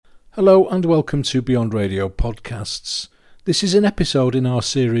Hello and welcome to Beyond Radio Podcasts. This is an episode in our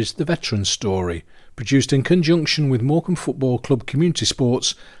series The Veteran Story, produced in conjunction with Morecambe Football Club Community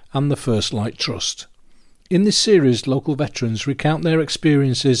Sports and the First Light Trust. In this series, local veterans recount their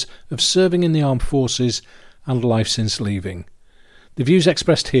experiences of serving in the armed forces and life since leaving. The views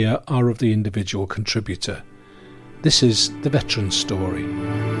expressed here are of the individual contributor. This is The Veteran Story.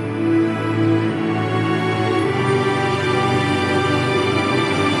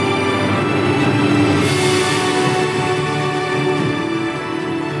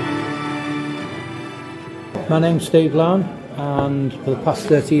 My name's Steve Larn, and for the past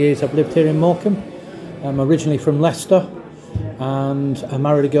 30 years I've lived here in Morecambe. I'm originally from Leicester, and I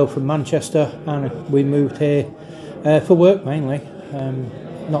married a girl from Manchester, and we moved here for work mainly.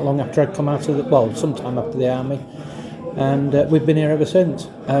 Not long after I'd come out of sometime after the army, and we've been here ever since.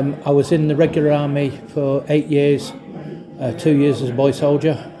 I was in the regular army for 8 years, 2 years as a boy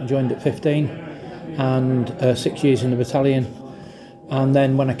soldier. I joined at 15, and 6 years in the battalion. And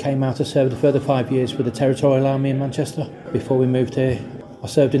then when I came out, I served a further 5 years with the Territorial Army in Manchester. Before we moved here, I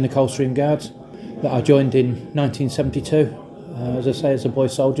served in the Coldstream Guards that I joined in 1972, as I say, as a boy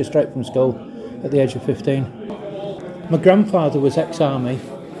soldier, straight from school at the age of 15. My grandfather was ex-army,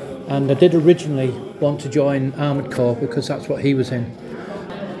 and I did originally want to join Armoured Corps because that's what he was in.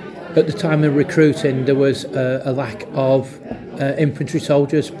 At the time of recruiting, there was a lack of infantry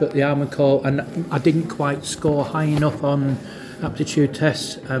soldiers, but the Armoured Corps, and I didn't quite score high enough on aptitude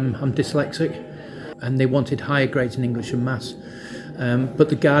tests. I'm dyslexic, and they wanted higher grades in English and Maths. But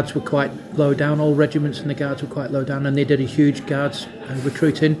the Guards were quite low down, all regiments in the Guards were quite low down, and they did a huge Guards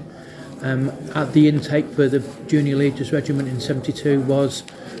recruiting. At the intake for the Junior Legions Regiment in 72 was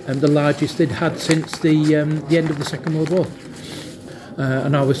the largest they'd had since the end of the Second World War.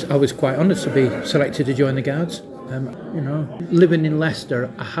 And I was quite honoured to be selected to join the Guards. Living in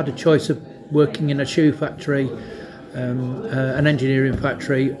Leicester, I had a choice of working in a shoe factory, an engineering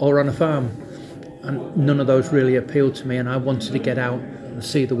factory, or on a farm, and none of those really appealed to me, and I wanted to get out and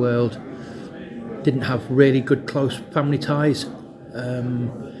see the world. Didn't have really good close family ties,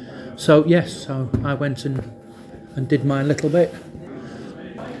 so I went and did my little bit.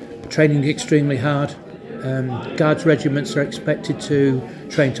 Training extremely hard. Guards regiments are expected to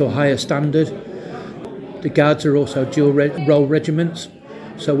train to a higher standard. The Guards are also dual role regiments.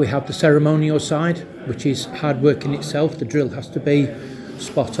 So we have the ceremonial side, which is hard work in itself. The drill has to be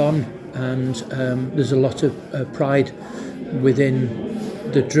spot on, and there's a lot of pride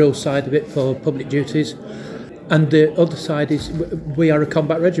within the drill side of it for public duties. And the other side is we are a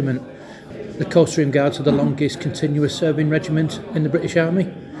combat regiment. The Coldstream Guards are the longest continuous serving regiment in the British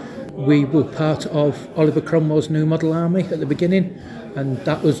Army. We were part of Oliver Cromwell's New Model Army at the beginning, and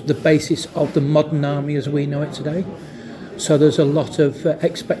that was the basis of the modern army as we know it today. So there's a lot of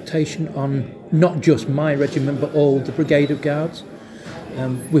expectation on not just my regiment but all the Brigade of Guards.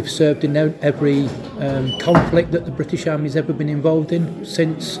 We've served in every conflict that the British Army's ever been involved in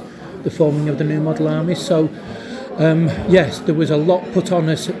since the forming of the New Model Army. So yes, there was a lot put on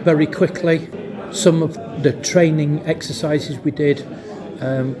us very quickly. Some of the training exercises we did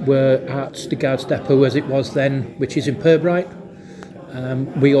were at the Guards Depot as it was then, which is in Pirbright.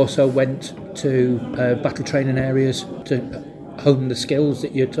 We also went to battle training areas to hone the skills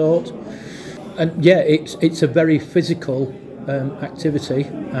that you're taught, and it's a very physical activity.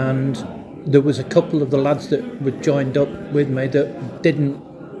 And there was a couple of the lads that were joined up with me that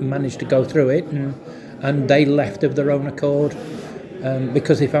didn't manage to go through it, and they left of their own accord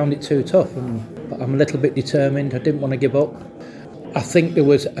because they found it too tough. But I'm a little bit determined. I didn't want to give up. I think there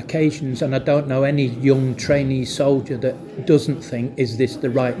was occasions, and I don't know any young trainee soldier that doesn't think, is this the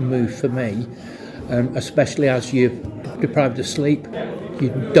right move for me? Especially as you're deprived of sleep.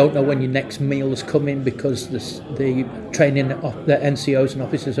 You don't know when your next meal's coming because the training, the NCOs and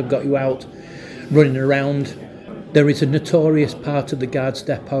officers have got you out running around. There is a notorious part of the Guards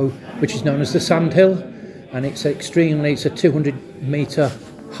Depot which is known as the Sandhill, and it's a 200 metre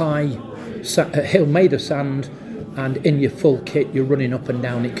high hill made of sand. And in your full kit, you're running up and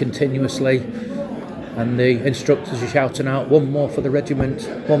down it continuously, and the instructors are shouting out, one more for the regiment,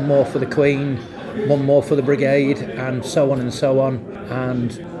 one more for the Queen, one more for the brigade, and so on and so on.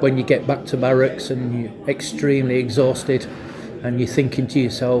 And when you get back to barracks and you're extremely exhausted and you're thinking to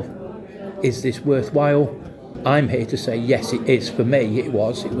yourself, is this worthwhile? I'm here to say yes, it is. For me, it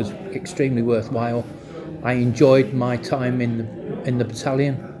was extremely worthwhile. I enjoyed my time in the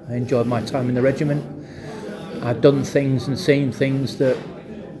battalion. I enjoyed my time in the regiment. I've done things and seen things that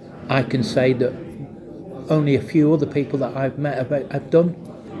I can say that only a few other people that I've met have done.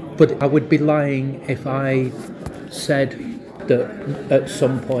 But I would be lying if I said that at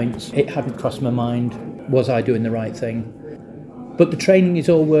some points it hadn't crossed my mind, was I doing the right thing? But the training is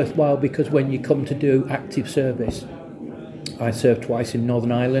all worthwhile, because when you come to do active service, I served twice in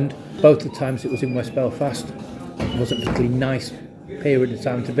Northern Ireland. Both the times it was in West Belfast. It wasn't a particularly nice period of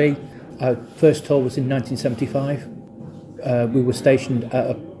time to be. Our first tour was in 1975. We were stationed at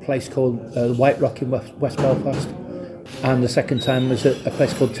a place called the White Rock in West Belfast, and the second time was at a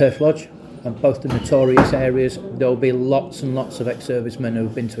place called Turf Lodge. And both the notorious areas, there'll be lots and lots of ex-servicemen who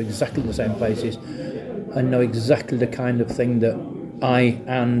have been to exactly the same places and know exactly the kind of thing that I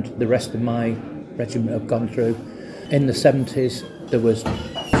and the rest of my regiment have gone through. In the 70s, there was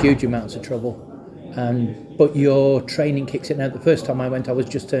huge amounts of trouble, but your training kicks in. Now, the first time I went, I was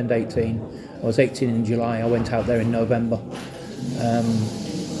just turned 18. I was 18 in July. I went out there in November.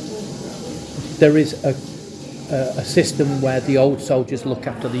 There is a system where the old soldiers look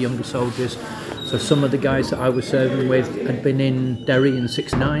after the younger soldiers. So some of the guys that I was serving with had been in Derry in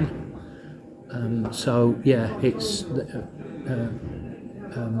 '69. So yeah, it's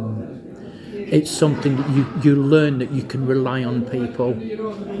something that you learn, that you can rely on people,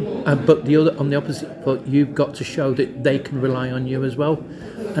 but on the opposite foot, you've got to show that they can rely on you as well.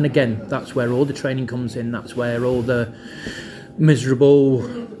 And again, that's where all the training comes in. That's where all the miserable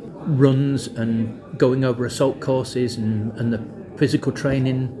runs and going over assault courses and the physical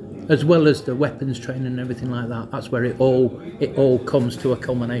training, as well as the weapons training and everything like that. That's where it all comes to a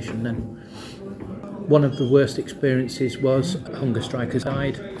culmination then. One of the worst experiences was hunger strikers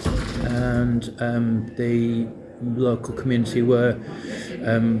died, and the local community were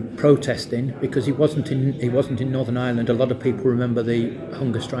protesting because he wasn't in Northern Ireland. A lot of people remember the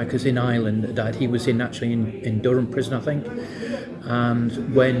hunger strikers in Ireland that died. He was actually in Durham prison, I think.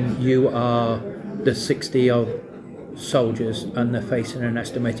 And when you are the 60 odd soldiers and they're facing an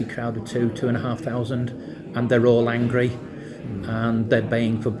estimated crowd of 2,500, and they're all angry and they're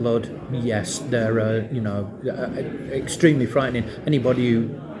baying for blood, yes, they're extremely frightening. Anybody who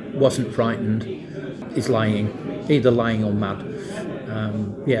wasn't frightened is lying, either lying or mad.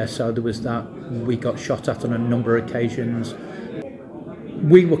 So there was that. We got shot at on a number of occasions.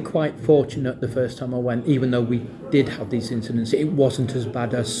 We were quite fortunate the first time I went, even though we did have these incidents. It wasn't as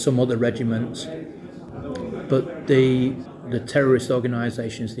bad as some other regiments, but the terrorist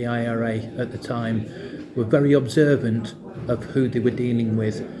organisations, the IRA at the time, were very observant of who they were dealing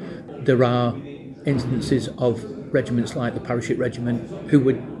with. There are instances of regiments like the Parachute Regiment who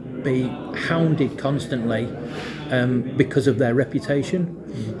would be hounded constantly because of their reputation.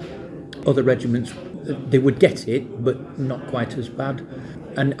 Other regiments, they would get it, but not quite as bad.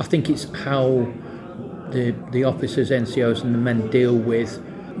 And I think it's how the officers, NCOs and the men deal with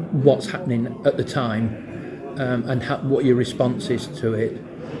what's happening at the time, and what your response is to it.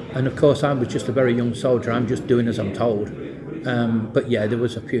 And of course I was just a very young soldier, I'm just doing as I'm told. But yeah, there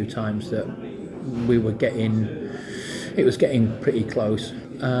was a few times that it was getting pretty close.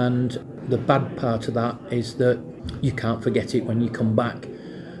 And the bad part of that is that you can't forget it when you come back.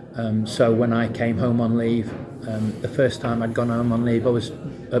 So when I came home on leave, the first time I'd gone home on leave, I was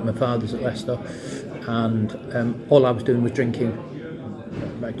at my father's at Leicester, and all I was doing was drinking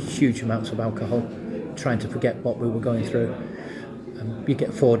like huge amounts of alcohol, trying to forget what we were going through. You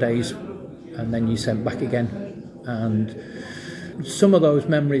get 4 days and then you're sent back again, and some of those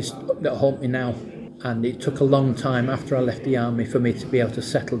memories that haunt me now. And it took a long time after I left the army for me to be able to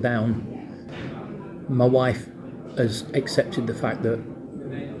settle down. My wife has accepted the fact that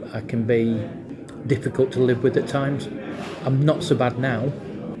I can be difficult to live with at times. I'm not so bad now,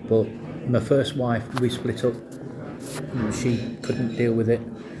 but my first wife, we split up. She couldn't deal with it.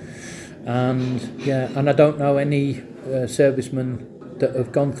 And I don't know any servicemen that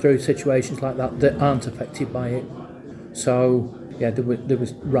have gone through situations like that aren't affected by it. So there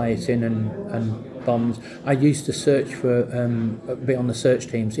was rioting and bombs. I used to search for be on the search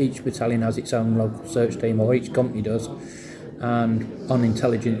teams. Each battalion has its own local search team, or each company does. And on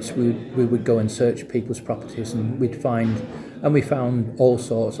intelligence, we would go and search people's properties, and we found all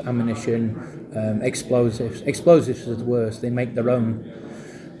sorts: ammunition, explosives. Explosives are the worst. They make their own,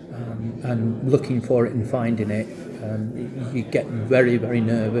 and looking for it and finding it, you get very, very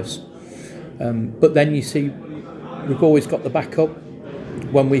nervous. But then you see, we've always got the backup.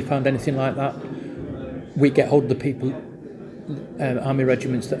 When we found anything like that, we get hold of the people, army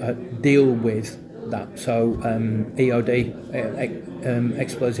regiments that deal with that. So EOD,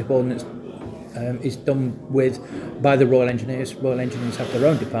 explosive ordnance, is done by the Royal Engineers. Royal Engineers have their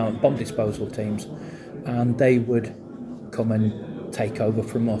own department, bomb disposal teams, and they would come and take over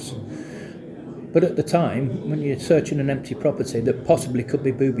from us. But at the time, when you're searching an empty property that possibly could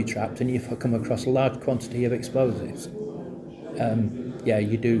be booby-trapped and you've come across a large quantity of explosives,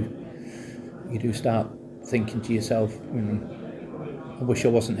 you do start thinking to yourself, I wish I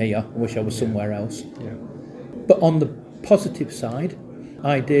wasn't here, I wish I was somewhere else. Yeah. But on the positive side,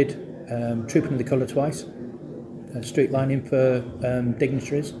 I did trooping of the colour twice, street lining for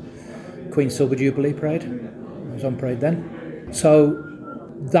dignitaries, Queen's Silver Jubilee Parade. I was on parade then. So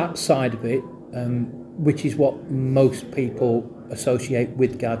that side of it, which is what most people associate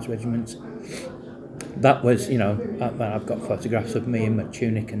with Guards regiments, that was, I've got photographs of me in my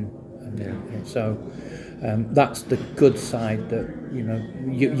tunic and so that's the good side that,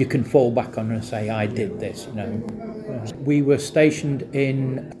 you can fall back on and say, I did this, We were stationed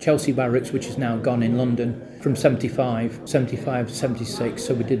in Chelsea Barracks, which is now gone in London, from 75 to 76,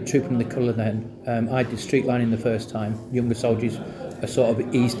 so we did trooping the colour then. I did street lining the first time. Younger soldiers are sort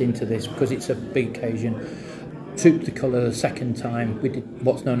of eased into this because it's a big occasion. Trooped the colour the second time. We did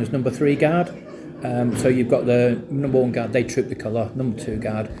what's known as number 3 guard. So you've got the number 1 guard, they troop the colour, number 2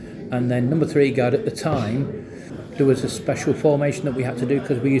 guard, and then number 3 guard at the time, there was a special formation that we had to do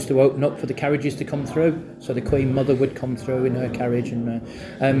because we used to open up for the carriages to come through. So the Queen Mother would come through in her carriage,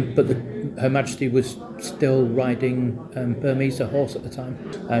 but Her Majesty was still riding Burmese horse at the time.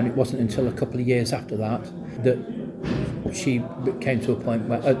 It wasn't until a couple of years after that she came to a point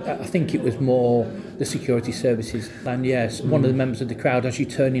where I think it was more the security services. And yes, one of the members of the crowd, as you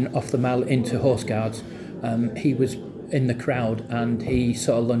turning off the Mall into Horse Guards, he was in the crowd and he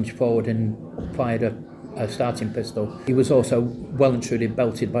sort of lunged forward and fired a starting pistol. He was also well and truly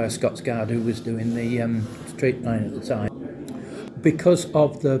belted by a Scots Guard who was doing the street line at the time. Because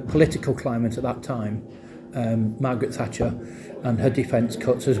of the political climate at that time, Margaret Thatcher and her defence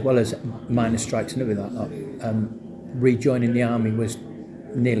cuts, as well as minor strikes and everything like that, rejoining the army was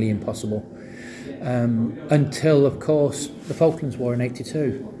nearly impossible. Until, of course, the Falklands War in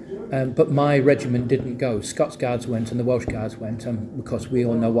 82. But my regiment didn't go. Scots Guards went and the Welsh Guards went, because we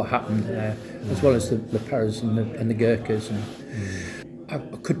all know what happened there, as well as the Paras and the Gurkhas. I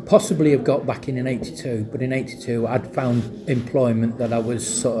could possibly have got back in 82, but in 82 I'd found employment that I was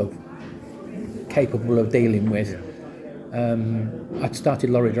sort of capable of dealing with. I'd started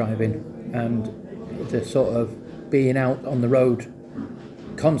lorry driving, and the sort of being out on the road,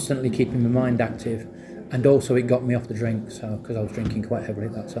 constantly keeping my mind active, and also it got me off the drink, because I was drinking quite heavily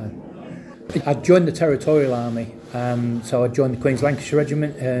at that time. I joined the Territorial Army, so I joined the Queen's Lancashire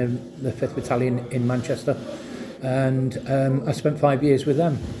Regiment, the 5th Battalion in Manchester, and I spent 5 years with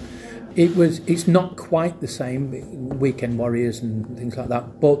them. It's not quite the same, weekend warriors and things like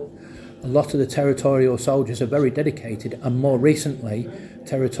that, but a lot of the territorial soldiers are very dedicated, and more recently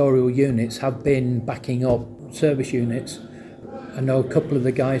territorial units have been backing up service units. I know a couple of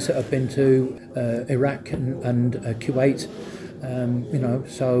the guys that have been to Iraq and Kuwait,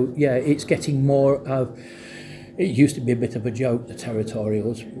 so yeah, it's getting more of, it used to be a bit of a joke, the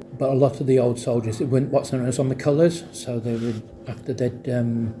territorials, but a lot of the old soldiers, it went what's known as on the colours, so they would, after they'd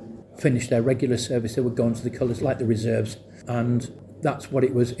finished their regular service, they would go into the colours like the reserves, and that's what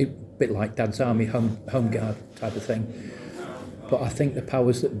it was, a bit like Dad's Army, home guard type of thing. But I think the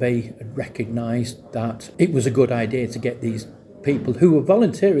powers that be had recognised that it was a good idea to get these people who were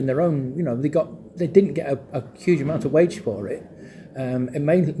volunteering their own, they didn't get a huge amount of wage for it.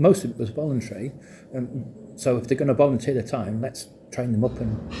 Most of it was voluntary. So if they're going to volunteer their time, let's train them up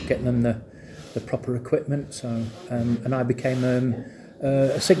and get them the proper equipment. So and I became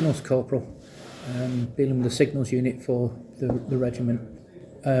a signals corporal, dealing with the signals unit for the regiment.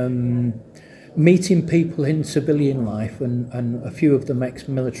 Meeting people in civilian life, and a few of them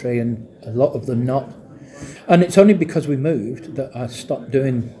ex-military and a lot of them not. And it's only because we moved that I stopped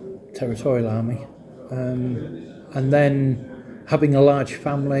doing Territorial Army. And then having a large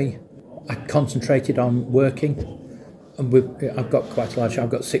family, I concentrated on working. And I've got quite a large, I've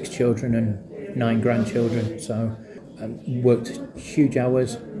got 6 children and 9 grandchildren, so worked huge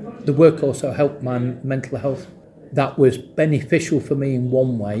hours. The work also helped my mental health. That was beneficial for me in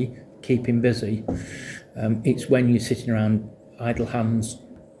one way, keeping busy. It's when you're sitting around idle hands,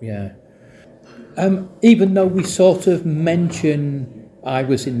 yeah. Even though we sort of mention I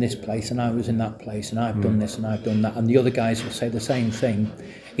was in this place and I was in that place and I've done this and I've done that, and the other guys will say the same thing,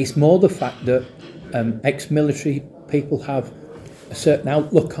 it's more the fact that ex-military people have a certain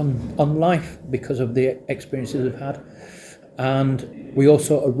outlook on life because of the experiences they've had, and we all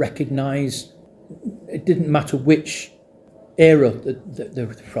sort of recognise it didn't matter which era that they're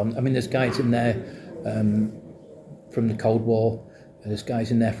from. I mean, there's guys in there from the Cold War, there's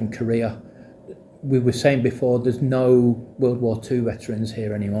guys in there from Korea. We were saying before, there's no World War II veterans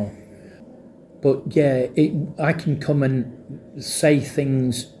here anymore. But yeah, I can come and say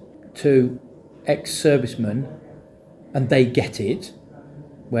things to ex-servicemen and they get it,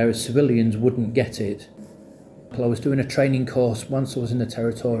 whereas civilians wouldn't get it. I was doing a training course once. I was in the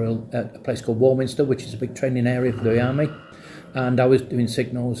Territorial, a place called Warminster, which is a big training area for the Army, and I was doing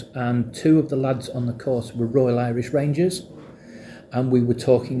signals, and 2 of the lads on the course were Royal Irish Rangers, and we were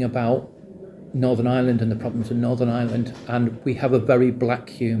talking about Northern Ireland and the problems in Northern Ireland, and we have a very black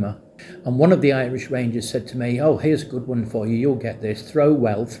humour. And one of the Irish Rangers said to me, "Oh, here's a good one for you, you'll get this. Throw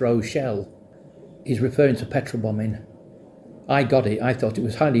well, throw shell." He's referring to petrol bombing. I got it. I thought it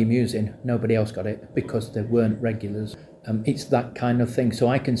was highly amusing. Nobody else got it because there weren't regulars. It's that kind of thing. So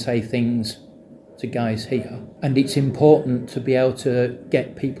I can say things to guys here, and it's important to be able to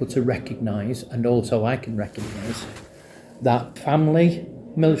get people to recognise, and also I can recognise, that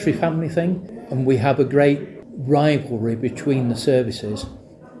military family thing. And we have a great rivalry between the services,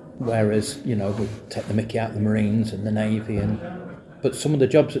 whereas, we take the mickey out of the Marines and the Navy, but some of the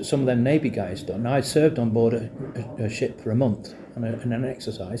jobs that some of them Navy guys done, I served on board a ship for a month on an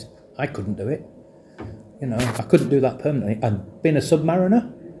exercise. I couldn't do it. I couldn't do that permanently. And being a submariner,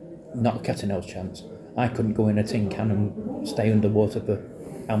 not a cat and nose chance. I couldn't go in a tin can and stay underwater for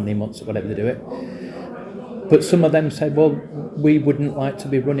how many months or whatever they do it. But some of them said, well, we wouldn't like to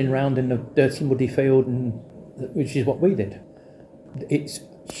be running around in a dirty, muddy field, which is what we did. It's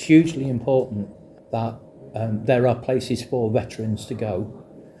hugely important that there are places for veterans to go.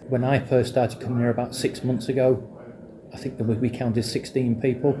 When I first started coming here about 6 months ago, I think we counted 16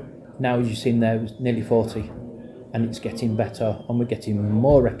 people. Now, as you've seen there, it was nearly 40. And it's getting better, and we're getting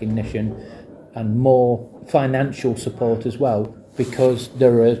more recognition and more financial support as well, because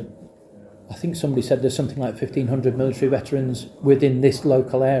there are, I think somebody said there's something like 1,500 military veterans within this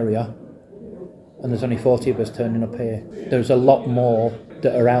local area, and there's only 40 of us turning up here. There's a lot more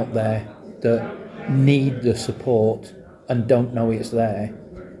that are out there that need the support and don't know it's there.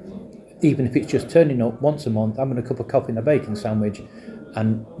 Even if it's just turning up once a month, having a cup of coffee and a bacon sandwich,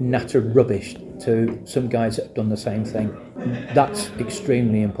 and natter rubbish to some guys that have done the same thing. That's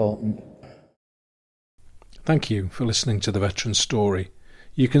extremely important. Thank you for listening to The Veteran Story.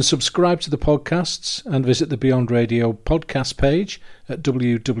 You can subscribe to the podcasts and visit the Beyond Radio podcast page at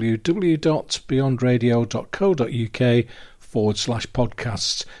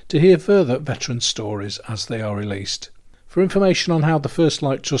www.beyondradio.co.uk/podcasts to hear further veteran stories as they are released. For information on how the First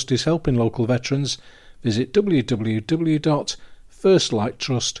Light Trust is helping local veterans, visit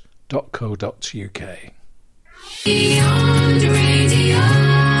www.firstlighttrust.co.uk. Beyond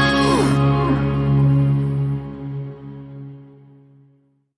Radio.